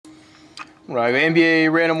Right,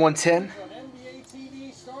 NBA Random 110. NBA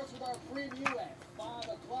TV starts with our preview at 5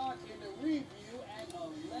 o'clock and the review at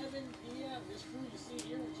 11 p.m. This crew you see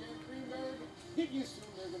here with Jared Greenberg, get used to them.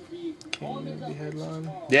 They're going to be on the coverage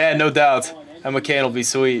tomorrow. Yeah, no doubt. That McCann will be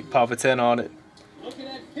sweet. Pop a 10 on it.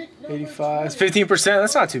 85. 15%.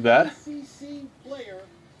 That's not too bad. Player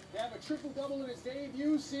to have a triple-double in his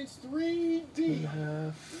debut since 3D.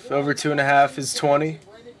 Over 2.5 is 20.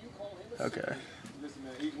 Okay.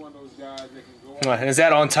 And is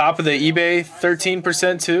that on top of the eBay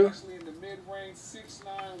 13% too?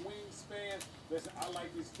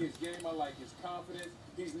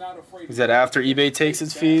 Is that after eBay takes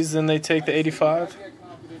its fees, then they take the 85?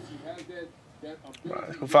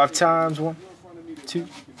 Right, go 5 times. 1, 2,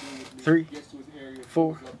 3,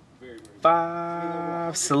 4,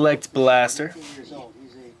 5. Select blaster. He's a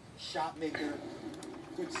shot maker,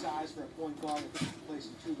 good size for a point guard. I think he plays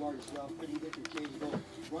some 2 guard as well. Pretty interchangeable.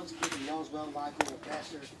 Runs quick and yells well, lively, a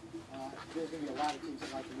passer. There's going to be a lot of teams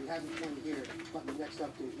that like him. We haven't pointed here, but in the next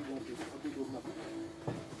update, he won't be. He'll be moving up.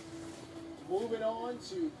 Moving on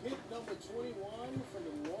to pick number 21 from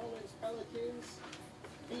the New Orleans Pelicans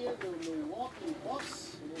via the Milwaukee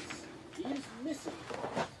Bucks, and he's missing.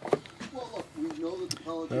 Well, look, we know that the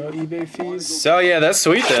Pelicans. No eBay fees. Oh yeah, that's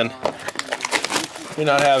sweet then. You're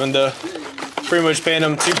not having to pretty much paying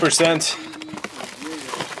them 2%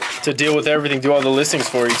 to deal with everything, do all the listings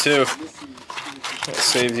for you too. That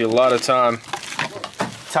saves you a lot of time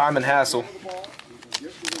and hassle.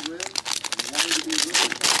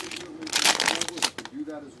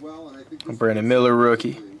 Brandon Miller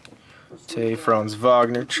rookie. Tay Franz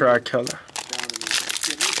Wagner tricolor.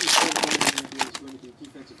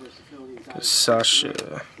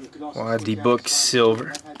 Sasha YD Book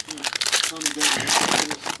silver.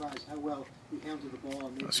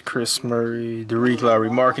 That's Chris Murray, Derek Lowry,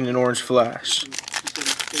 marking an orange flash.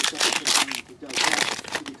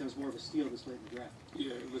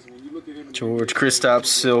 George Kristaps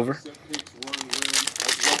silver.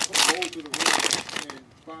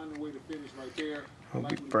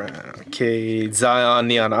 Kobe Brown, Cade, Zion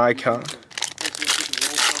neon icon.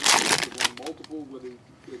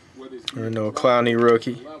 Noah Clowney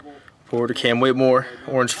rookie. Porter, Cam Whitmore,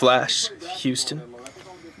 orange flash, Houston.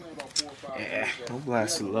 Yeah, no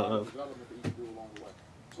blast of love.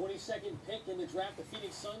 22nd pick in the draft, the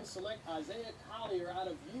Phoenix Suns select Isaiah Collier out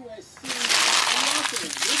of USC.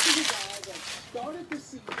 This is a guy that started the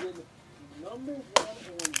season number 1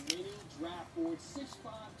 on many draft boards. 6'5",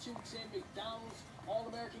 210, McDonald's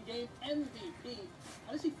All-American Game MVP.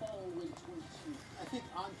 How does he fall in 22? I think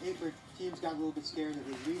on paper, teams got a little bit scared that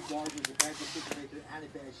they leave guard as a bad decision maker and a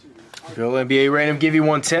bad shooter. Go NBA Random Giveaway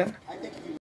 110.